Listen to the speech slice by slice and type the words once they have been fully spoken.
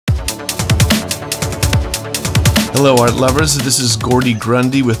Hello, art lovers. This is Gordy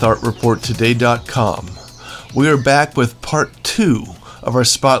Grundy with ArtReportToday.com. We are back with part 2 of our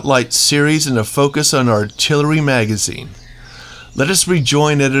Spotlight series and a focus on Artillery magazine. Let us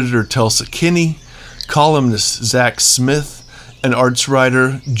rejoin editor Tulsa Kinney, columnist Zach Smith, and arts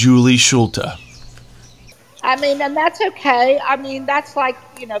writer Julie Schulte. I mean, and that's okay. I mean, that's like,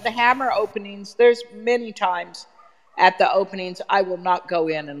 you know, the Hammer openings. There's many times at the openings I will not go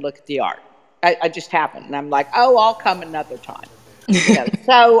in and look at the art. I just haven't. And I'm like, oh, I'll come another time. You know,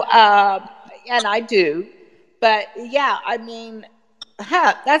 so, and I do. But, yeah, I mean,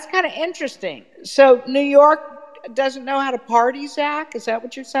 that's kind of interesting. So New York doesn't know how to party, Zach? Is that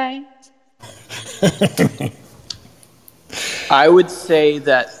what you're saying? I would say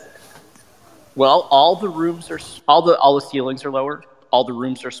that, well, all the rooms are, all the ceilings are lower. All the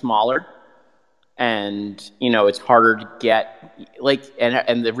rooms are smaller. And, you know, it's harder to get, like,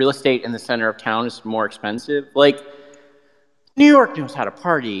 and the real estate in the center of town is more expensive. Like, New York knows how to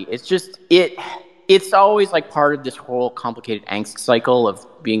party. It's just, it's always, like, part of this whole complicated angst cycle of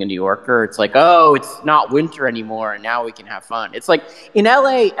being a New Yorker. It's like, oh, it's not winter anymore, and now we can have fun. It's like, in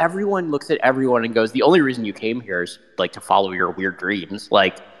LA, everyone looks at everyone and goes, the only reason you came here is, like, to follow your weird dreams.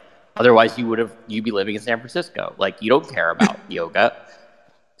 Like, otherwise you'd be living in San Francisco. Like, you don't care about yoga.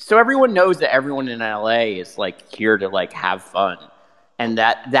 So everyone knows that everyone in LA is, like, here to, like, have fun. And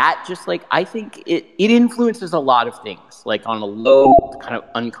that just, like, I think it influences a lot of things, like, on a low kind of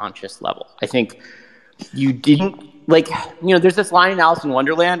unconscious level. I think you didn't, like, you know, there's this line in Alice in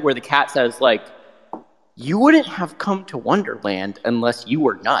Wonderland where the cat says, like, you wouldn't have come to Wonderland unless you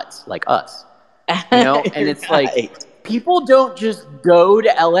were nuts like us. You know? And it's Right. like, people don't just go to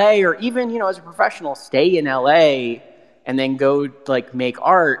LA or even, you know, as a professional, stay in LA and then go, like, make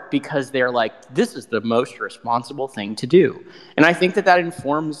art because they're like, this is the most responsible thing to do. And I think that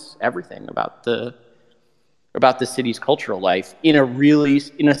informs everything about the city's cultural life in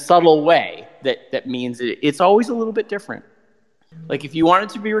a subtle way that means it's always a little bit different. Like, if you wanted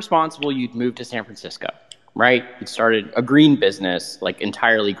to be responsible, you'd move to San Francisco, right? You started a green business, like,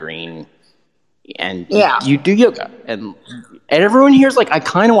 entirely green, and you do yoga. And everyone here's like, I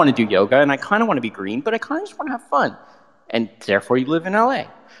kind of want to do yoga and I kind of want to be green, but I kind of just want to have fun. And therefore you live in LA.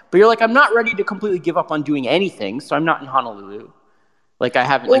 But you're like, I'm not ready to completely give up on doing anything, so I'm not in Honolulu. Like, I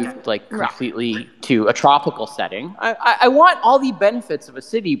haven't moved, like, completely to a tropical setting. I want all the benefits of a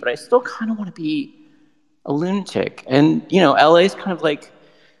city, but I still kind of want to be a lunatic. And, you know, LA is kind of like,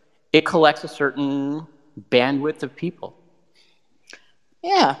 it collects a certain bandwidth of people.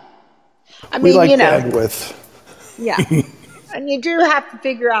 Yeah. I mean, We like you know, bandwidth. yeah. And you do have to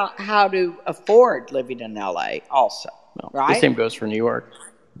figure out how to afford living in LA also, right? The same goes for New York.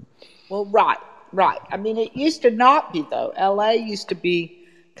 Well, right. I mean, it used to not be, though. LA used to be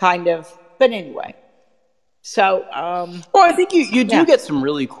kind of, but anyway. So, well, I think you do get some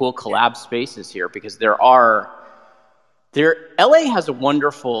really cool collab spaces here because LA has a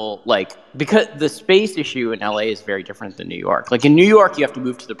wonderful, like, because the space issue in LA is very different than New York. Like, in New York, you have to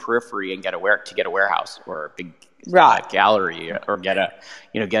move to the periphery and get a warehouse or a big gallery or get a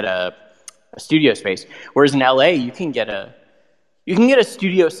studio space. Whereas in LA, you can get a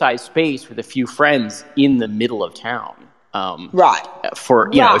studio-sized space with a few friends in the middle of town. For,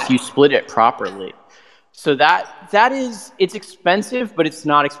 you know, if you split it properly. So that is, it's expensive, but it's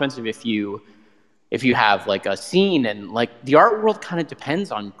not expensive if you have, like, a scene. And, like, the art world kind of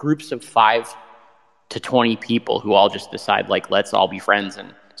depends on groups of 5 to 20 people who all just decide, like, let's all be friends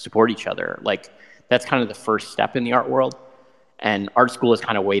and support each other. Like, that's kind of the first step in the art world. And art school is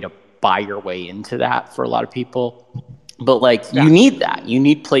kind of a way to buy your way into that for a lot of people. But, like, you need that. You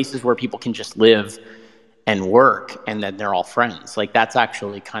need places where people can just live and work, and then they're all friends. Like, that's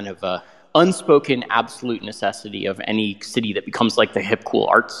actually kind of a unspoken absolute necessity of any city that becomes, like, the hip, cool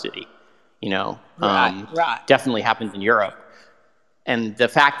art city, you know? Definitely happens in Europe. And the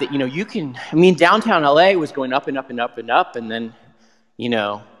fact that, you know, you can, I mean, downtown LA was going up and up and up and up, and then, you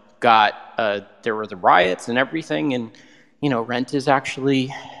know, there were the riots and everything, and, you know, rent is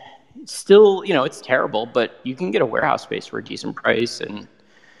actually still, you know, it's terrible, but you can get a warehouse space for a decent price, and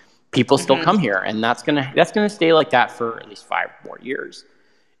people still come here, and that's gonna stay like that for at least 5 more years,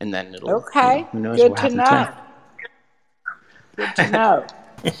 and then it'll. Okay, you know, who knows good what to happens know. then. Good to know.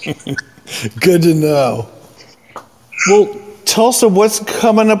 Good to know. Well, Tulsa, what's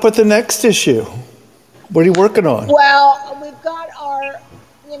coming up with the next issue? What are you working on? Well, we've got our,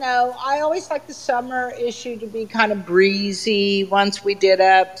 you know, I always like the summer issue to be kind of breezy. Once we did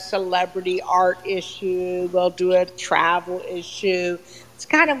a celebrity art issue, we'll do a travel issue. It's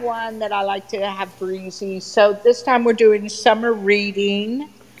kind of one that I like to have breezy. So this time we're doing summer reading.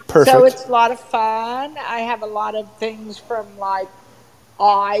 Perfect. So it's a lot of fun. I have a lot of things from like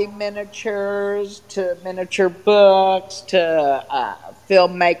eye miniatures to miniature books to a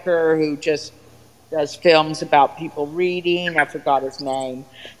filmmaker who just does films about people reading. I forgot his name.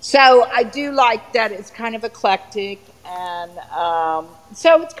 So I do like that it's kind of eclectic, and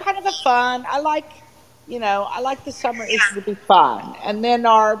so it's kind of a fun. I like the summer issue to be fun, and then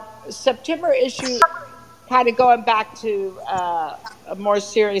our September issue kind of going back to a more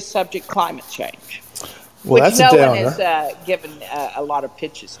serious subject, climate change, Well, which that's a no one downer. has given a lot of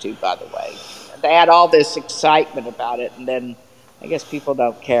pitches to, by the way. They had all this excitement about it, and then I guess people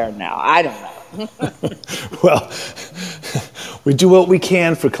don't care now. I don't know. Well, we do what we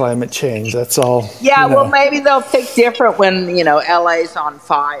can for climate change. That's all. Yeah, well, maybe they'll think different when, LA's on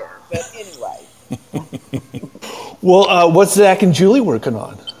fire. But anyway. Well, what's Zach and Julie working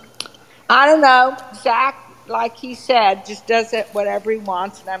on? I don't know. Zach, like he said, just does it whatever he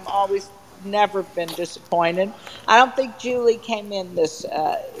wants, and I'm always never been disappointed. I don't think Julie came in this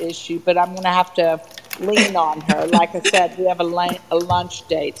issue, but I'm going to have to lean on her. Like I said, we have a lunch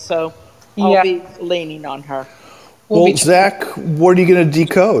date, so I'll be leaning on her. Well, Zach, what are you going to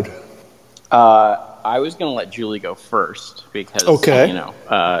decode? I was going to let Julie go first because,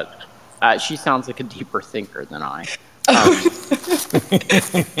 she sounds like a deeper thinker than I.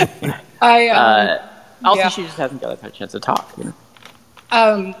 Also, she just hasn't got a chance to talk.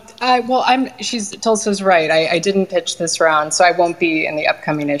 Tulsa's right. I didn't pitch this round, so I won't be in the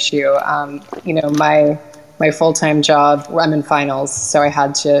upcoming issue. My full-time job, I'm in finals, so I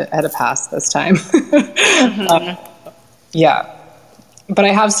had to pass this time. But I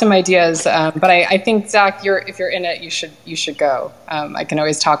have some ideas. But I think, Zach, if you're in it, you should go. I can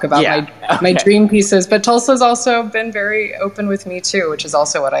always talk about my dream pieces. But Tulsa's also been very open with me too, which is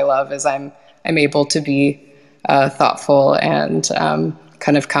also what I love. Is I'm able to be thoughtful and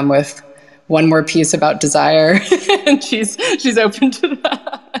kind of come with one more piece about desire, and she's open to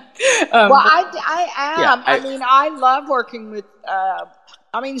that. Well, I am. I mean, I love working with.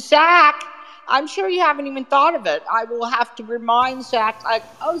 Zach. I'm sure you haven't even thought of it. I will have to remind Zach, like,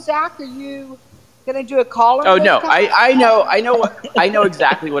 oh, Zach, are you going to do a column? Oh no, I know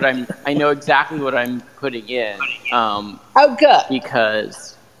exactly what I'm putting in. Oh, good.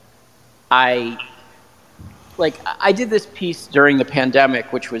 Because I did this piece during the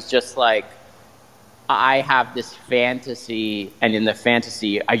pandemic, which was just like, I have this fantasy, and in the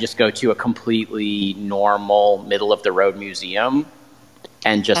fantasy, I just go to a completely normal, middle-of-the-road museum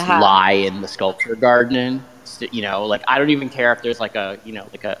and just lie in the sculpture garden. I don't even care if there's a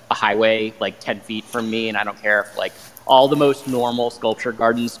highway 10 feet from me, and I don't care if all the most normal sculpture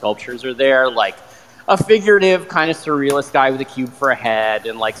garden sculptures are there, a figurative kind of surrealist guy with a cube for a head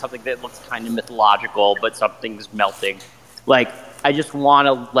and something that looks kind of mythological, but something's melting. I just want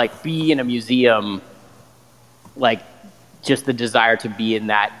to be in a museum, just the desire to be in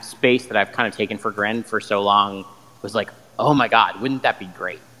that space that I've kind of taken for granted for so long was oh my God, wouldn't that be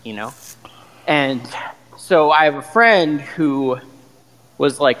great, And so I have a friend who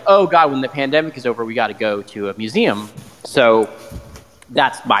was oh God, when the pandemic is over, we got to go to a museum. So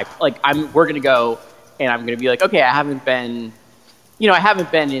that's we're going to go, and I'm going to be okay, I haven't been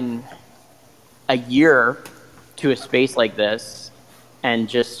in a year to a space like this, and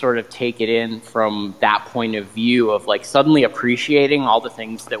just sort of take it in from that point of view of suddenly appreciating all the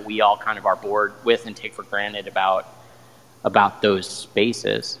things that we all kind of are bored with and take for granted about those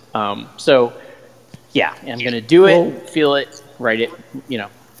spaces. So yeah, I'm going to do it, feel it, write it,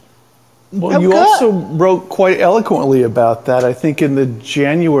 Well, you also wrote quite eloquently about that, I think, in the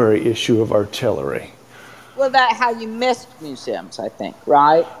January issue of Artillery. Well, that how you missed museums, I think,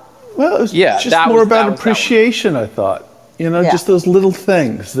 right? Well, it was just more about appreciation, I thought. Just those little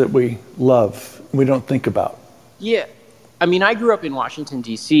things that we love, we don't think about. Yeah. I mean, I grew up in Washington,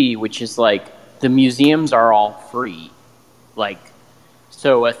 D.C., which is the museums are all free.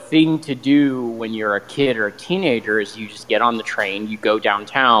 So a thing to do when you're a kid or a teenager is you just get on the train, you go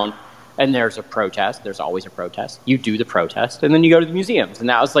downtown, and there's a protest. There's always a protest. You do the protest, and then you go to the museums. And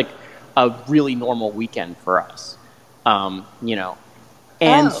that was a really normal weekend for us,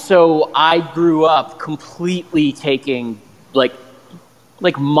 And so I grew up completely taking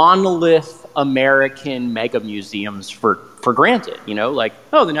monolith American mega museums for granted,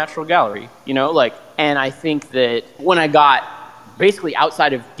 the National Gallery, and I think that when I got basically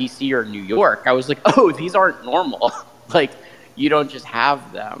outside of DC or New York, I was oh, these aren't normal. You don't just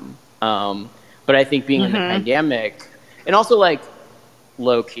have them. But I think being in the pandemic, and also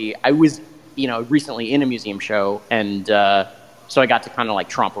low key, I was, recently in a museum show, and so I got to kind of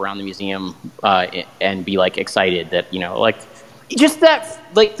tromp around the museum and be excited that, just that,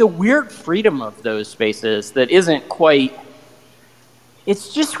 like, the weird freedom of those spaces that isn't quite,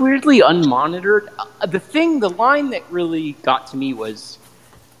 it's just weirdly unmonitored. The line that really got to me was,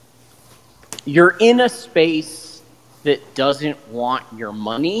 you're in a space that doesn't want your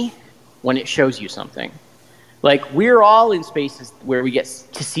money when it shows you something. Like, we're all in spaces where we get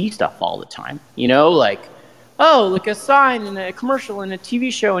to see stuff all the time, you know, like, oh, like a sign and a commercial and a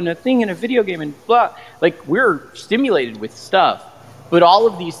TV show and a thing and a video game and blah. Like, we're stimulated with stuff. But all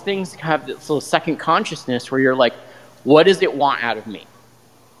of these things have this little second consciousness where you're like, what does it want out of me?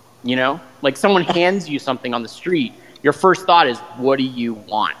 You know? Like, someone hands you something on the street, your first thought is, what do you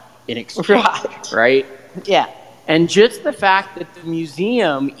want in exchange? Right? Yeah. And just the fact that the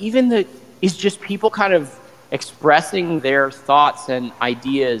museum, is just people kind of expressing their thoughts and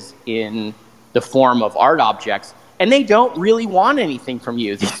ideas in the form of art objects, and they don't really want anything from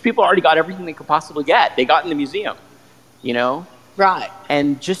you. These people already got everything they could possibly get. They got in the museum, you know? Right.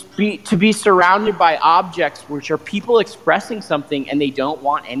 And just to be surrounded by objects which are people expressing something and they don't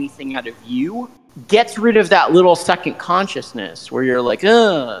want anything out of you gets rid of that little second consciousness where you're like,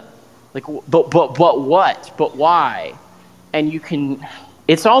 like, but what? But why? And you can,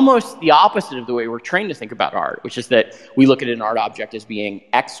 it's almost the opposite of the way we're trained to think about art, which is that we look at an art object as being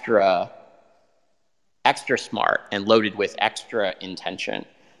extra smart and loaded with extra intention.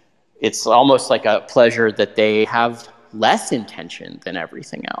 It's almost like a pleasure that they have less intention than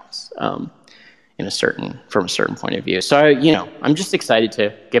everything else, from a certain point of view. So, I'm just excited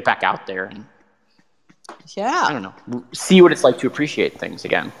to get back out there and, I don't know, see what it's like to appreciate things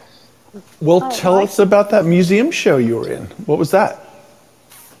again. Well, tell us about that museum show you were in. What was that?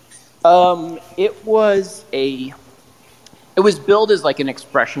 It was billed as like an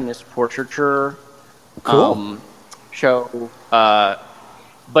expressionist portraiture show,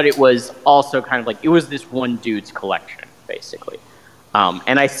 but it was also kind of like, it was this one dude's collection, basically.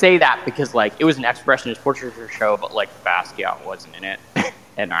 And I say that because, like, it was an expressionist portraiture show, but, like, Basquiat wasn't in it,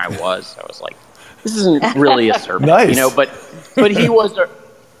 and I was like, this isn't really a survey, nice. You know, but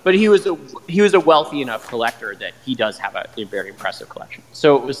he was a wealthy enough collector that he does have a very impressive collection.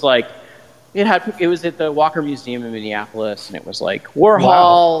 So it was like, it was at the Walker Museum in Minneapolis, and it was like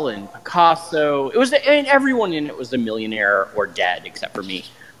Warhol and Picasso. And everyone in it was a millionaire or dead except for me.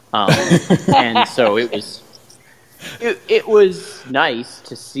 And so it was nice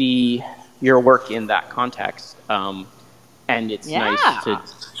to see your work in that context. And it's nice to,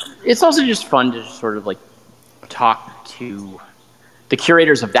 it's also just fun to sort of like talk to the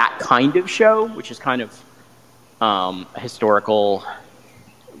curators of that kind of show, which is kind of a historical,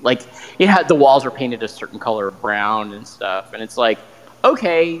 like, the walls are painted a certain color of brown and stuff. And it's like,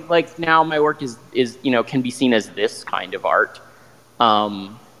 okay, like, now my work is can be seen as this kind of art.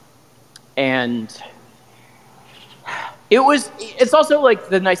 And it's also like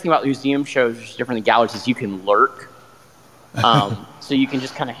the nice thing about museum shows, which is different than galleries, is you can lurk. So you can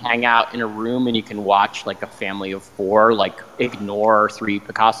just kind of hang out in a room and you can watch like a family of four, like, ignore 3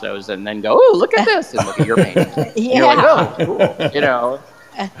 Picassos and then go, oh, look at this, and look at your painting. Yeah. You're like, oh, cool,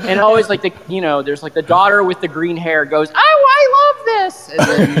 And always like there's like the daughter with the green hair goes, oh, I love this, and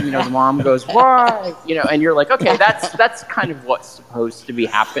then the mom goes, why, and you're like, okay, that's kind of what's supposed to be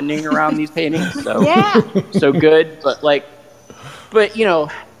happening around these paintings. So so good, but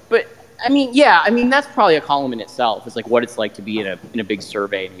I mean that's probably a column in itself. It's like what it's like to be in a big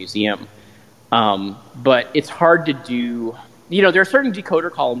survey museum, but it's hard to do. There are certain decoder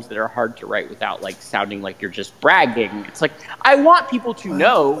columns that are hard to write without, like, sounding like you're just bragging. It's like, I want people to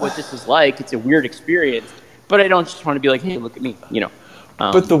know what this is like. It's a weird experience, but I don't just want to be like, hey, look at me,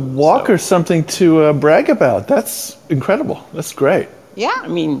 But the walker's something to brag about. That's incredible. That's great. Yeah. I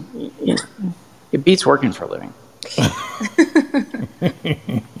mean, it beats working for a living.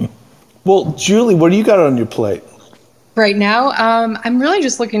 Well, Julie, what do you got on your plate? Right now, I'm really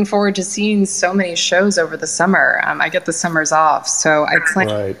just looking forward to seeing so many shows over the summer. I get the summers off, so I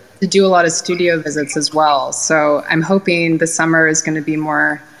plan to do a lot of studio visits as well. So I'm hoping the summer is going to be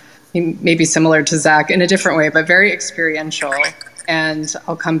more, maybe similar to Zach in a different way, but very experiential. And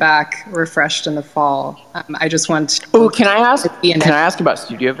I'll come back refreshed in the fall. I just want. Oh, can I ask about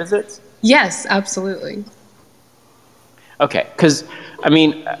studio visits? Yes, absolutely. Okay, because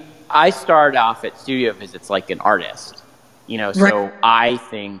I started off at studio visits like an artist. So I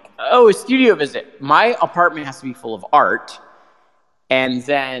think, a studio visit. My apartment has to be full of art, and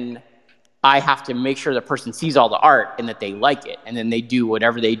then I have to make sure the person sees all the art and that they like it, and then they do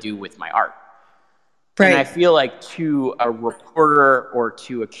whatever they do with my art. Right. And I feel like to a reporter or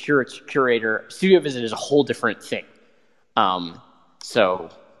to a curator, studio visit is a whole different thing. So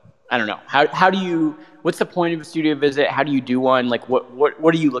I don't know. How do you, what's the point of a studio visit? How do you do one? Like, what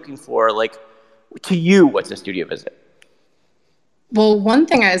are you looking for? Like, to you, what's a studio visit? Well, one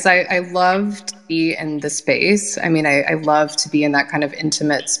thing is I love to be in the space. I mean, I love to be in that kind of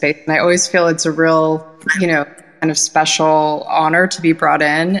intimate space. And I always feel it's a real, you know, kind of special honor to be brought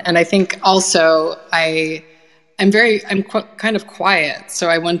in. And I think also I'm kind of quiet. So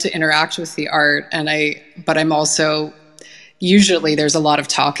I want to interact with the art, but I'm also, usually there's a lot of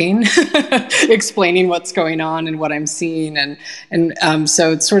talking, explaining what's going on and what I'm seeing. And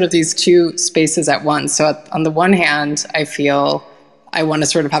so it's sort of these two spaces at once. So on the one hand, I feel I want to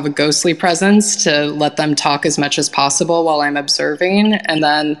sort of have a ghostly presence to let them talk as much as possible while I'm observing. And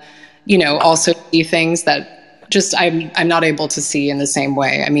then, you know, also see things that just I'm not able to see in the same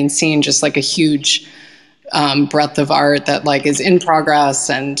way. I mean, seeing just like a huge breadth of art that like is in progress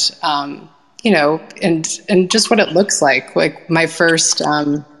and, you know, and just what it looks like. Like my first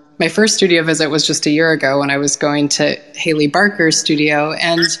studio visit was just a year ago when I was going to Haley Barker's studio,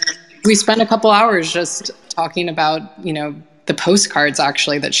 and we spent a couple hours just talking about, you know, the postcards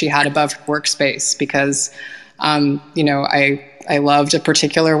actually that she had above her workspace, because, you know, I loved a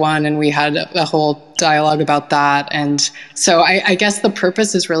particular one, and we had a whole dialogue about that. And so I guess the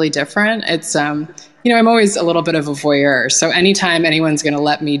purpose is really different. It's, you know, I'm always a little bit of a voyeur. So anytime anyone's going to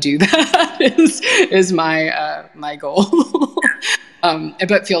let me do that is my goal.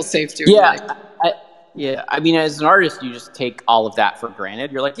 But feel safe doing it. Yeah. I mean, as an artist, you just take all of that for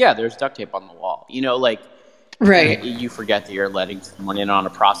granted. You're like, yeah, there's duct tape on the wall. You know, like, right. You forget that you're letting someone in on a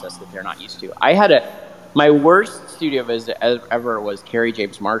process that they're not used to. My worst studio visit ever was Kerry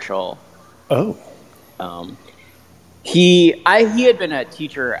James Marshall. Oh. He had been a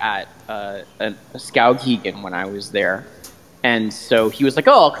teacher at a Skowhegan when I was there. And so he was like,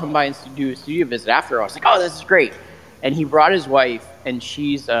 oh, I'll come by and do a studio visit after. I was like, oh, this is great. And he brought his wife, and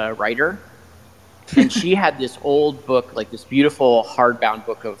she's a writer. And she had this old book, like this beautiful hardbound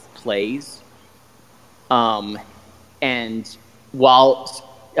book of plays. And while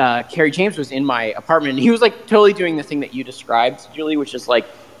Kerry James was in my apartment, he was like totally doing the thing that you described, Julie, which is like,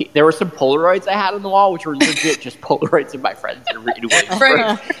 there were some Polaroids I had on the wall, which were legit just Polaroids of my friends that read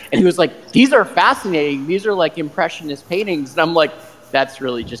right. And he was like, these are fascinating. These are like impressionist paintings. And I'm like, that's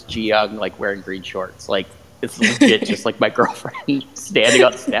really just Ji Young, like wearing green shorts. Like, it's legit just like my girlfriend standing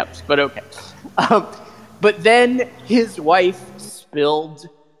on steps, but okay. But then his wife spilled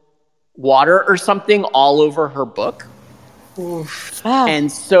water or something all over her book. Oof.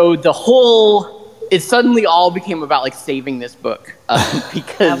 And so it suddenly all became about like saving this book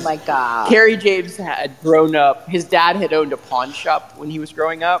because oh my God. Kerry James had grown up. His dad had owned a pawn shop when he was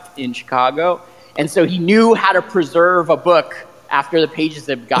growing up in Chicago. And so he knew how to preserve a book after the pages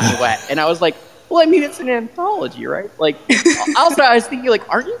had gotten wet. And I was like, well, I mean, it's an anthology, right? Like, also I was thinking like,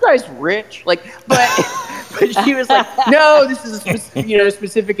 aren't you guys rich? Like, but she was like, no, this is a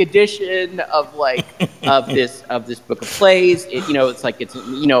specific edition of this book of plays. It's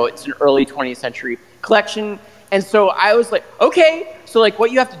an early 20th century collection. And so I was like, okay, so like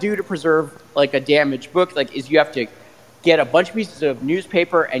what you have to do to preserve like a damaged book, like, is you have to get a bunch of pieces of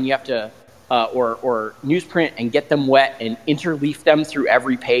newspaper and you have to or newsprint and get them wet and interleaf them through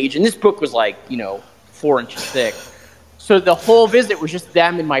every page. And this book was like, 4 inches thick. So the whole visit was just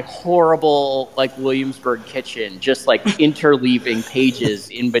them in my horrible, like, Williamsburg kitchen, just, like, interleaving pages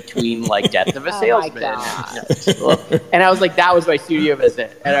in between, like, Death of a Salesman. And I was like, that was my studio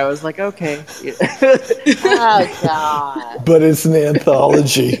visit. And I was like, okay. Oh, God. But it's an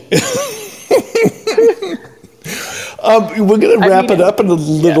anthology. We're going to wrap it up in a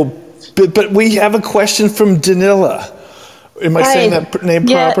little bit, but we have a question from Danila. Am I saying that name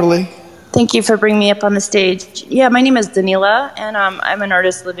properly? Thank you for bringing me up on the stage. Yeah, my name is Danila, and I'm an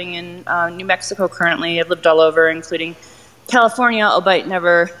artist living in New Mexico currently. I've lived all over, including California, albeit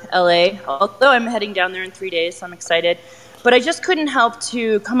never LA, although I'm heading down there in 3 days, so I'm excited. But I just couldn't help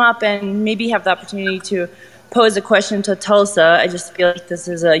to come up and maybe have the opportunity to pose a question to Tulsa. I just feel like this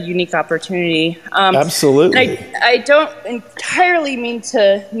is a unique opportunity. Absolutely. I don't entirely mean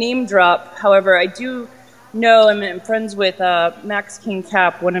to name drop. However, I do know I'm friends with Max King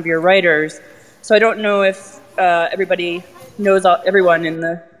Cap, one of your writers. So I don't know if everybody knows everyone in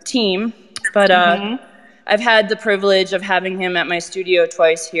the team. But I've had the privilege of having him at my studio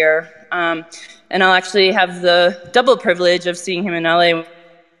twice here. And I'll actually have the double privilege of seeing him in LA.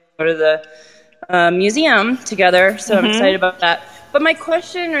 Go to the museum together, so I'm excited about that. But my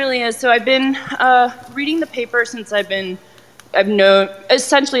question really is, so I've been reading the paper since I've known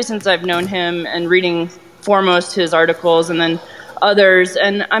him, and reading foremost his articles and then others.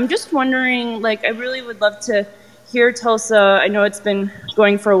 And I'm just wondering, like, I really would love to here at Tulsa, I know it's been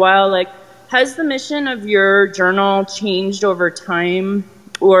going for a while, like, has the mission of your journal changed over time,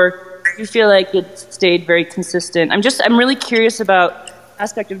 or do you feel like it stayed very consistent? I'm really curious about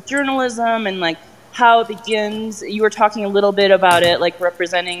aspect of journalism and like how it begins. You were talking a little bit about it, like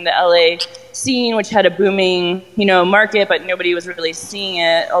representing the LA scene, which had a booming, market, but nobody was really seeing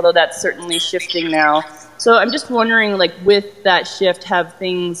it, although that's certainly shifting now. So I'm just wondering, like, with that shift, have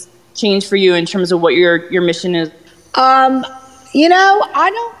things changed for you in terms of what your mission is? I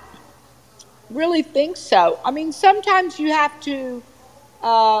don't really think so. I mean, sometimes you have to,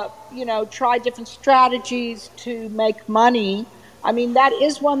 try different strategies to make money. I mean, that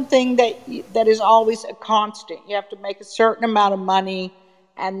is one thing that is always a constant. You have to make a certain amount of money,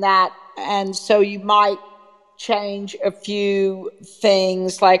 and so you might change a few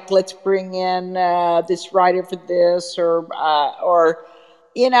things, like let's bring in this writer for this, or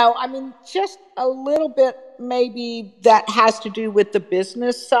just a little bit. Maybe that has to do with the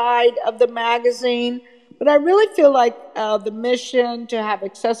business side of the magazine. But I really feel like the mission to have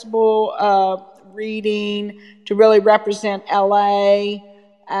accessible reading, to really represent LA,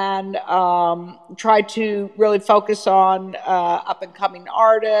 and try to really focus on up-and-coming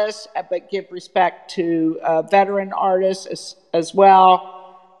artists, but give respect to veteran artists as well.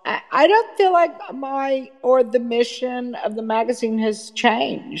 I don't feel like the mission of the magazine has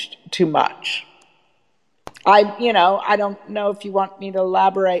changed too much. I don't know if you want me to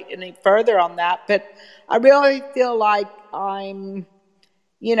elaborate any further on that, but I really feel like I'm,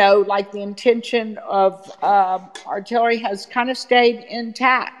 like the intention of artillery has kind of stayed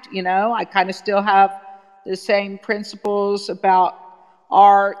intact. I kind of still have the same principles about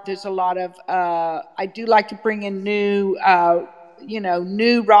art. There's a lot of, I do like to bring in new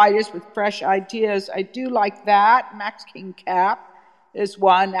writers with fresh ideas. I do like that. Max King Cap is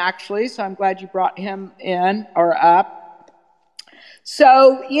one, actually, so I'm glad you brought him in or up.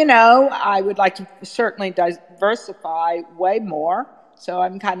 So, I would like to certainly diversify way more, so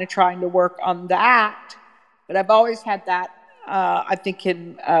I'm kind of trying to work on that. But I've always had that, I think,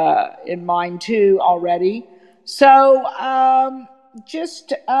 in mind, too, already. So,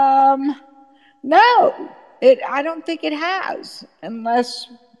 no, I don't think it has, unless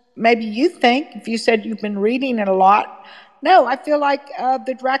maybe you think, if you said you've been reading it a lot. No, I feel like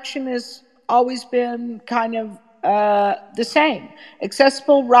the direction has always been kind of the same.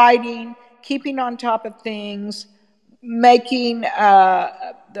 Accessible writing, keeping on top of things, making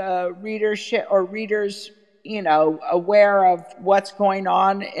the readership or readers, aware of what's going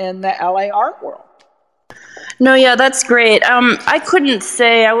on in the LA art world. No, yeah, that's great. I couldn't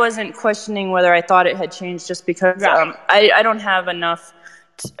say, I wasn't questioning whether I thought it had changed, just because I don't have enough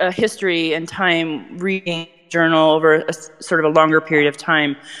history and time reading journal over a sort of a longer period of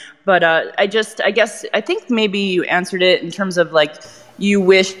time. But I think maybe you answered it in terms of like you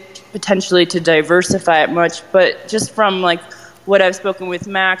wish potentially to diversify it much, but just from like what I've spoken with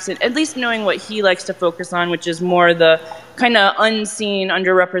Max, and at least knowing what he likes to focus on, which is more the kind of unseen,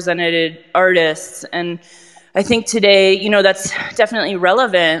 underrepresented artists. And I think today, that's definitely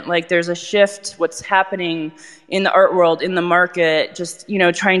relevant. Like, there's a shift, what's happening in the art world, in the market, just,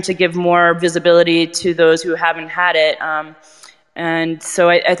 trying to give more visibility to those who haven't had it. And so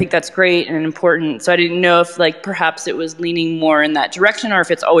I think that's great and important. So I didn't know if, like, perhaps it was leaning more in that direction, or if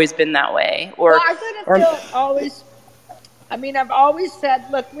it's always been that way. Or, well, I kind of feel it always. I mean, I've always said,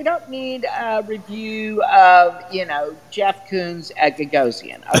 look, we don't need a review of, Jeff Koons at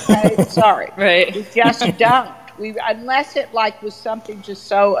Gagosian. Okay, sorry, right? We just don't. Unless it was something just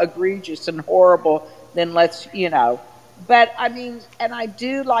so egregious and horrible, then let's, But I mean, and I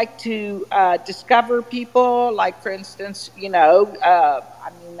do like to discover people. Like, for instance,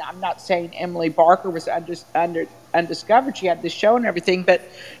 I'm not saying Emily Barker was undiscovered. She had this show and everything, but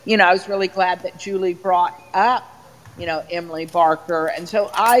I was really glad that Julie brought up Emily Barker. And so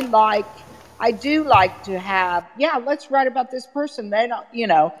I do like to have, let's write about this person. They don't,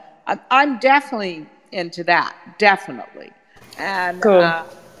 I'm definitely into that, definitely. And, cool.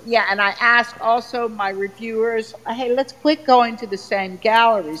 And I ask also my reviewers, hey, let's quit going to the same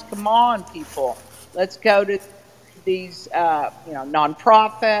galleries. Come on, people. Let's go to these,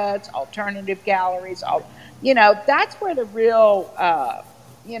 nonprofits, alternative galleries. That's where the real,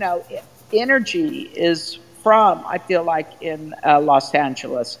 energy is from, I feel like, in Los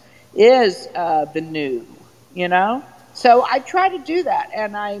Angeles, is the new, So I try to do that.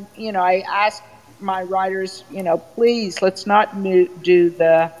 And I ask my writers, please, let's not do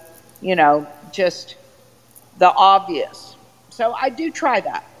the, just the obvious. So I do try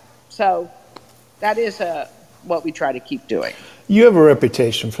that. So that is what we try to keep doing. You have a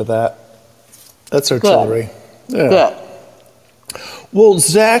reputation for that. That's artillery. Yeah. Good. Well,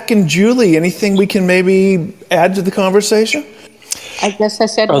 Zach and Julie, anything we can maybe add to the conversation? I guess I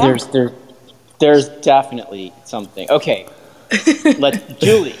said Oh, no. there's definitely something. Okay,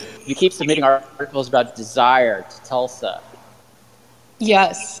 Julie, you keep submitting articles about desire to Tulsa.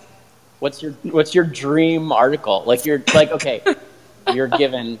 Yes. What's your dream article? Like okay, you're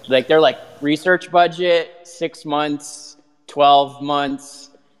given they're like research budget, 6 months, 12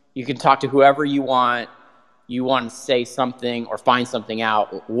 months. You can talk to whoever you want. You want to say something or find something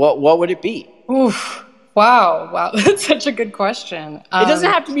out. What would it be? Oof. Wow. That's such a good question. It doesn't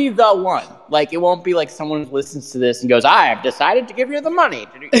have to be the one. Like, it won't be like someone listens to this and goes, I have decided to give you the money.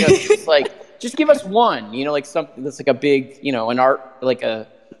 It's like, just give us one, like something that's like a big, an art, like a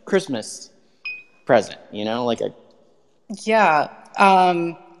Christmas present, Yeah.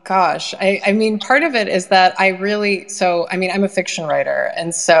 Gosh, I mean, part of it is that I'm a fiction writer.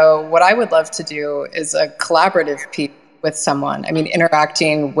 And so what I would love to do is a collaborative piece with someone. I mean,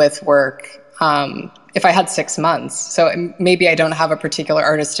 interacting with work. If I had 6 months, so maybe I don't have a particular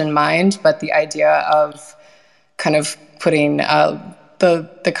artist in mind, but the idea of kind of putting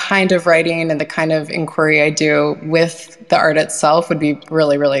the kind of writing and the kind of inquiry I do with the art itself would be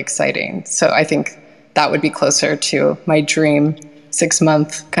really, really exciting. So I think that would be closer to my dream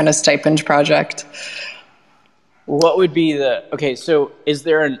 6-month kind of stipend project. What would be so is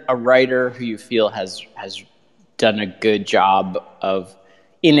there a writer who you feel has done a good job of,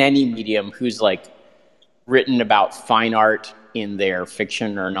 in any medium, who's like written about fine art in their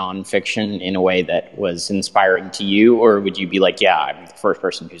fiction or nonfiction in a way that was inspiring to you? Or would you be like, yeah, I'm the first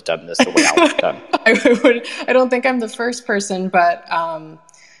person who's done this the way I was done? I don't think I'm the first person, but,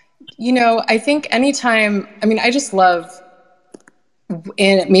 I think anytime, I just love,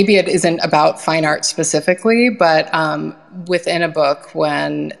 and maybe it isn't about fine art specifically, but within a book,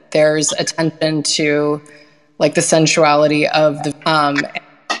 when there's attention to like the sensuality of the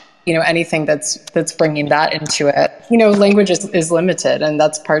anything that's bringing that into it. Language is limited, and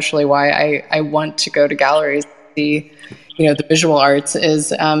that's partially why I want to go to galleries. The visual arts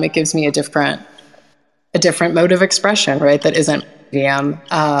is it gives me a different mode of expression, right? That isn't medium.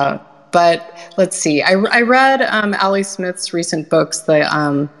 But let's see. I read Ali Smith's recent books,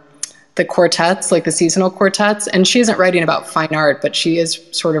 the quartets, like the seasonal quartets, and she isn't writing about fine art, but she is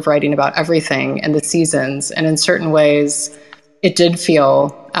sort of writing about everything and the seasons. And in certain ways, it did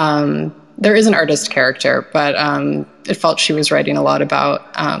feel there is an artist character, but it felt she was writing a lot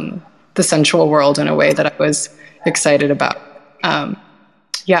about the sensual world in a way that I was excited about.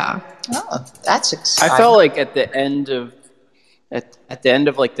 Yeah. Oh, that's exciting. I felt like at the end of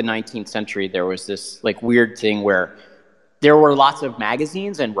like the 19th century, there was this like weird thing where there were lots of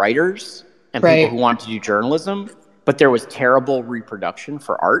magazines and writers and people who wanted to do journalism, but there was terrible reproduction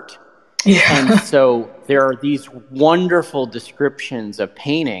for art. Yeah. And so there are these wonderful descriptions of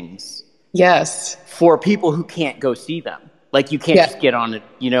paintings. Yes. For people who can't go see them. Like, you can't just get on it,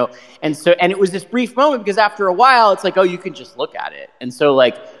 And it was this brief moment, because after a while it's like, oh, you can just look at it. And so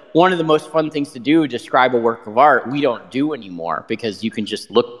like one of the most fun things to do, describe a work of art, we don't do anymore, because you can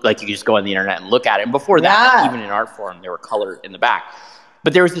just look, like you can just go on the internet and look at it. And before that, even in art form, there were colors in the back.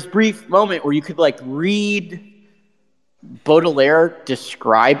 But there was this brief moment where you could like read Baudelaire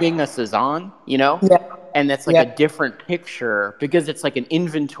describing a Cézanne, and that's like a different picture, because it's like an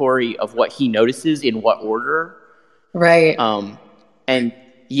inventory of what he notices in what order. Right. And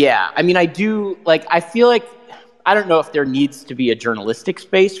yeah, I do like, I feel like, I don't know if there needs to be a journalistic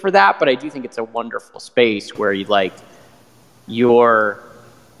space for that, but I do think it's a wonderful space where you're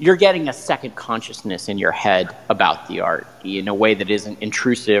getting a second consciousness in your head about the art in a way that isn't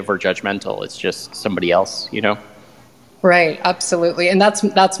intrusive or judgmental. It's just somebody else, Right, absolutely. And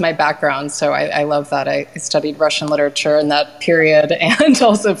that's my background. So I love that. I studied Russian literature in that period, and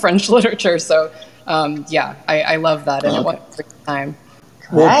also French literature. So I love that. And it was a great time.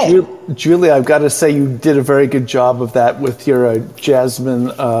 Well, Julie, I've got to say you did a very good job of that with your Jasmine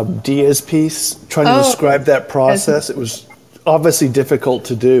Diaz piece, trying to describe that process. It was obviously difficult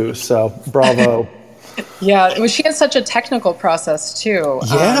to do, so bravo. Yeah, well, she has such a technical process too.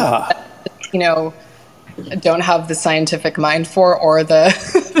 Yeah. Don't have the scientific mind for, or the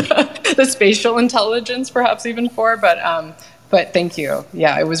the spatial intelligence perhaps even for, but thank you.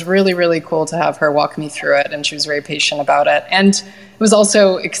 Yeah, it was really, really cool to have her walk me through it, and she was very patient about it. And it was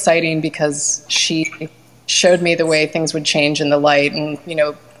also exciting because she showed me the way things would change in the light, and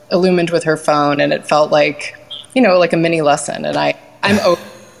illumined with her phone, and it felt like like a mini lesson. And I'm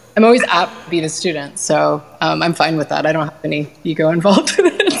always apt to be the student, so I'm fine with that. I don't have any ego involved in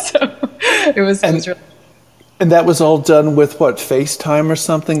it, so it was really. And that was all done with what, FaceTime or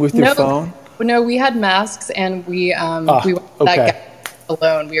something with your phone? No, we had masks, and we went that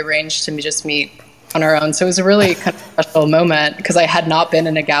alone. We arranged to just meet on our own. So it was a really kind of special moment because I had not been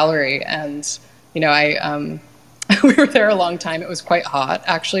in a gallery, and we were there a long time. It was quite hot,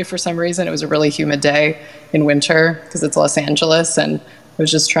 actually, for some reason. It was a really humid day in winter because it's Los Angeles, and I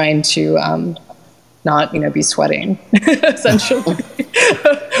was just trying to not, be sweating, essentially,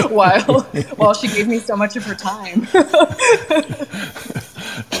 while she gave me so much of her time.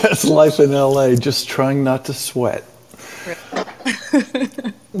 That's life in LA, just trying not to sweat.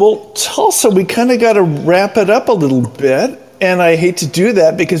 Well, Tulsa, we kind of got to wrap it up a little bit. And I hate to do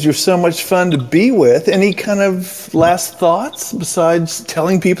that because you're so much fun to be with. Any kind of last thoughts besides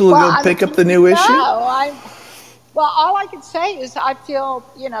telling people to go pick up the new issue? Well, all I can say is I feel,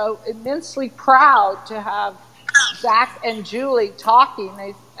 immensely proud to have Zach and Julie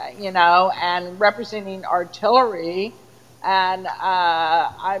talking, and representing artillery. And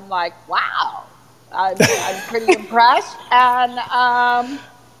I'm like, wow, I'm pretty impressed. And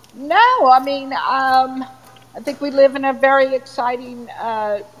I think we live in a very exciting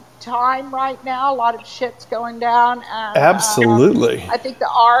time right now. A lot of shit's going down. And, absolutely. I think the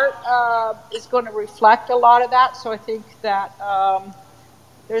art is going to reflect a lot of that. So I think that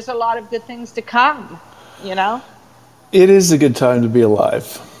there's a lot of good things to come, It is a good time to be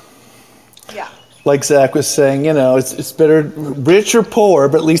alive. Yeah. Like Zach was saying, it's better rich or poor,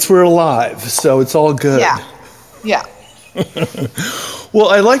 but at least we're alive. So it's all good. Yeah. Well,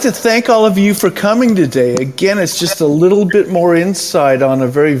 I'd like to thank all of you for coming today. Again, it's just a little bit more insight on a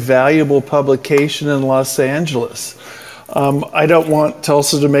very valuable publication in Los Angeles. I don't want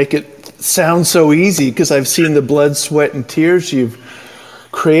Tulsa to make it sound so easy because I've seen the blood, sweat, and tears you've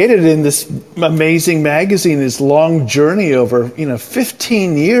created in this amazing magazine, this long journey over,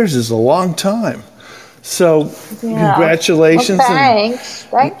 15 years is a long time. So congratulations. Well, thanks.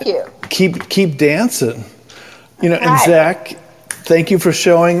 Thank you. Keep dancing. And Zach, thank you for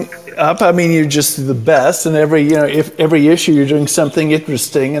showing up. I mean, you're just the best. And every issue you're doing something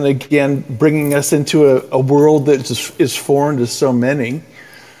interesting. And again, bringing us into a world that is foreign to so many.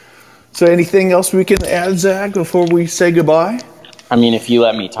 So anything else we can add, Zach, before we say goodbye? I mean, if you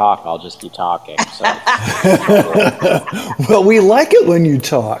let me talk, I'll just keep talking. So. Well, we like it when you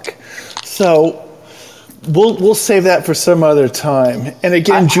talk. So we'll save that for some other time. And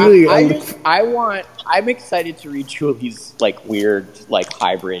again, Julie, I'm excited to read Julie's weird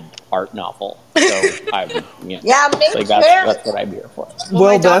hybrid art novel. So me too. That's what I'm here for.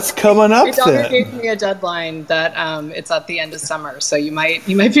 Well, that's coming up. My daughter gave me a deadline that it's at the end of summer, so you might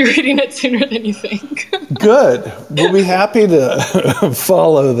be reading it sooner than you think. Good. We'll be happy to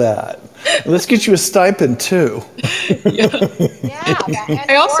follow that. Let's get you a stipend too.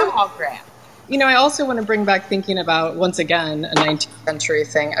 I also want to bring back thinking about, once again, a 19th century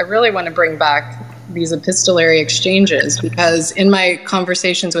thing. I really want to bring back these epistolary exchanges because in my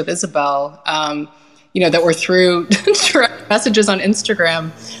conversations with Isabel, that were through direct messages on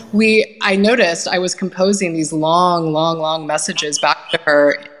Instagram, I noticed I was composing these long messages back to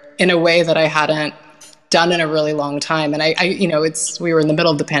her in a way that I hadn't done in a really long time. And we were in the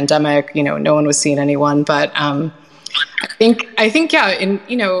middle of the pandemic, no one was seeing anyone, but I think,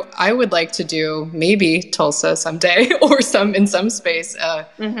 I would like to do maybe Tulsa someday or in some space,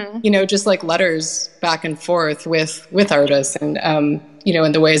 just letters back and forth with artists and,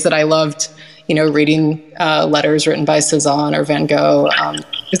 in the ways that I loved, reading letters written by Cezanne or Van Gogh.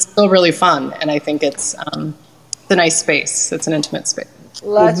 It's still really fun. And I think it's a nice space. It's an intimate space.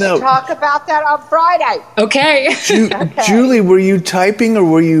 Let's talk about that on Friday. Okay. Julie, were you typing or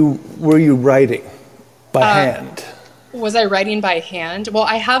were you writing by hand? Was I writing by hand? Well,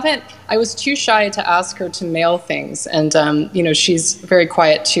 I was too shy to ask her to mail things. And, she's very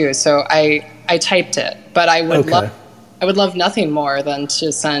quiet too. So I typed it, but I would love nothing more than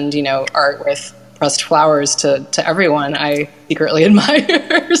to send, art with pressed flowers to everyone I secretly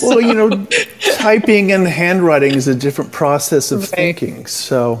admire. So. Well, typing and handwriting is a different process of thinking.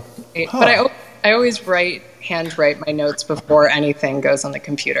 So, but I always handwrite my notes before anything goes on the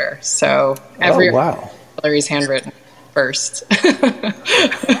computer. So Hillary's handwritten first.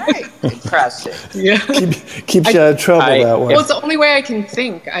 Very impressive. Yeah. Keeps you out of trouble that way. Well, it's the only way I can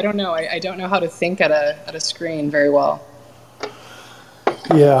think. I don't know. I don't know how to think at a screen very well.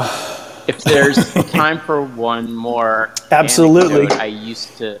 Yeah. If there's time for one more, absolutely. I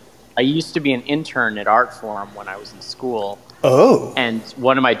used to be an intern at Art Forum when I was in school. Oh. And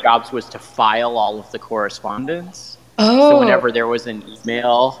one of my jobs was to file all of the correspondence. Oh. So whenever there was an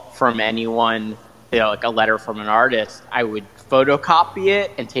email from anyone, a letter from an artist, I would photocopy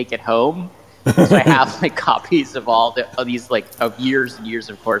it and take it home So I have like copies of of these like of years and years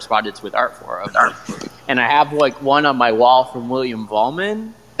of correspondence with Art Forum, and I have like one on my wall from William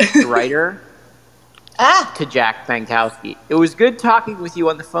Vollman, the writer, to Jack Pankowski. It was good talking with you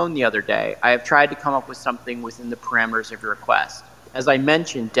on the phone the other day. I have tried to come up with something within the parameters of your request. As I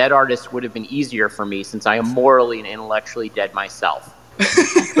mentioned, dead artists would have been easier for me since I am morally and intellectually dead myself.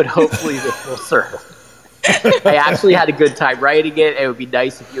 But hopefully this will serve. I actually had a good time writing it. It would be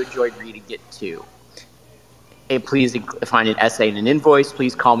nice if you enjoyed reading it too. And please find an essay and an invoice.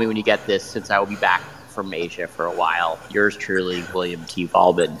 Please call me when you get this, since I will be back from Asia for a while. Yours truly, William T.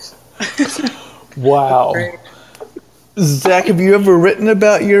 Vollman. Wow. Zach, have you ever written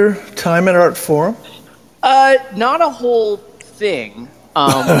about your time at Art Forum? Not a whole thing.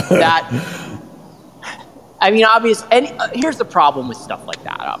 Here's the problem with stuff like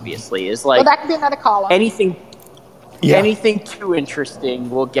that, obviously, is like... Well, that could be another column. Anything too interesting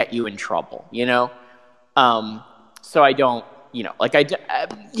will get you in trouble, you know? So I don't,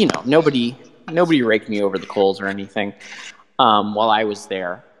 nobody raked me over the coals or anything while I was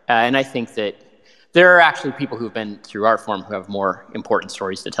there. And I think that there are actually people who've been through Art Forum who have more important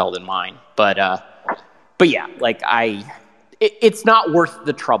stories to tell than mine. But yeah, like it's not worth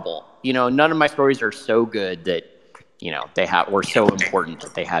the trouble. You know, none of my stories are so good that, were so important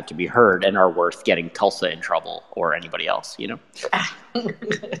that they had to be heard and are worth getting Tulsa in trouble or anybody else, you know?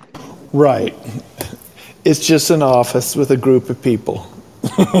 Right. It's just an office with a group of people.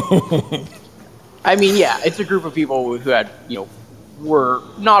 I mean, yeah, it's a group of people who had, were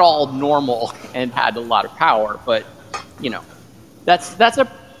not all normal and had a lot of power, but, that's a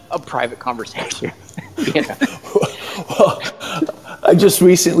private conversation. Well, I just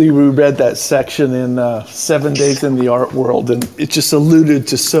recently reread that section in 7 Days in the Art World, and it just alluded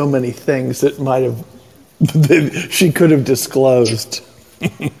to so many things that she could have disclosed.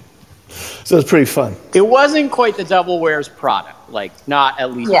 So it's pretty fun. It wasn't quite the Devil Wears Prada, like not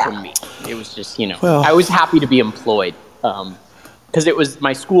at least for me. It was just, I was happy to be employed because it was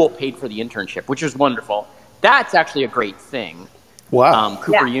my school paid for the internship, which was wonderful. That's actually a great thing. Wow.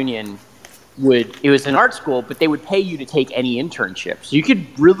 Cooper Union it was an art school, but they would pay you to take any internship. So you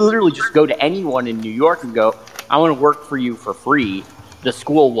could literally just go to anyone in New York and go, I want to work for you for free. The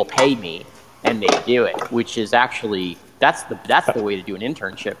school will pay me, and they do it, which is actually, that's the way to do an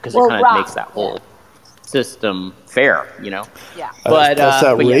internship, because it kind of makes that whole system fair, Yeah. But that's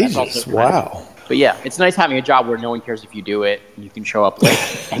outrageous. But yeah, wow. But yeah, it's nice having a job where no one cares if you do it. You can show up late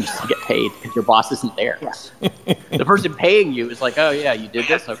and you still get paid because your boss isn't there. Yeah. The person paying you is like, oh yeah, you did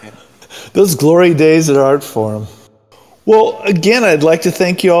this? Okay. Those glory days at Art Forum. Well, again, I'd like to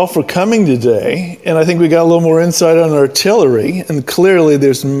thank you all for coming today. And I think we got a little more insight on artillery. And clearly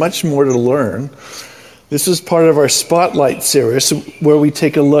there's much more to learn. This is part of our Spotlight series, where we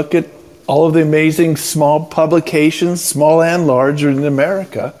take a look at all of the amazing small publications, small and large, in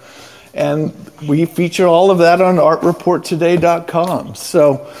America. And we feature all of that on artreporttoday.com.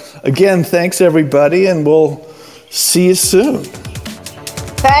 So again, thanks everybody, and we'll see you soon.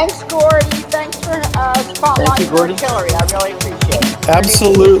 Thanks, Gordy. Thanks for spotlighting artillery. I really appreciate it.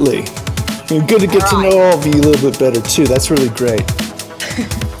 Absolutely. And good to get to know all of you a little bit better too. That's really great.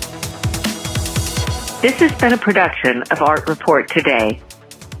 This has been a production of Art Report Today.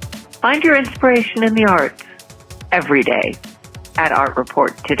 Find your inspiration in the arts every day at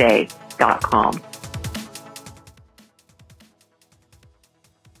artreporttoday.com.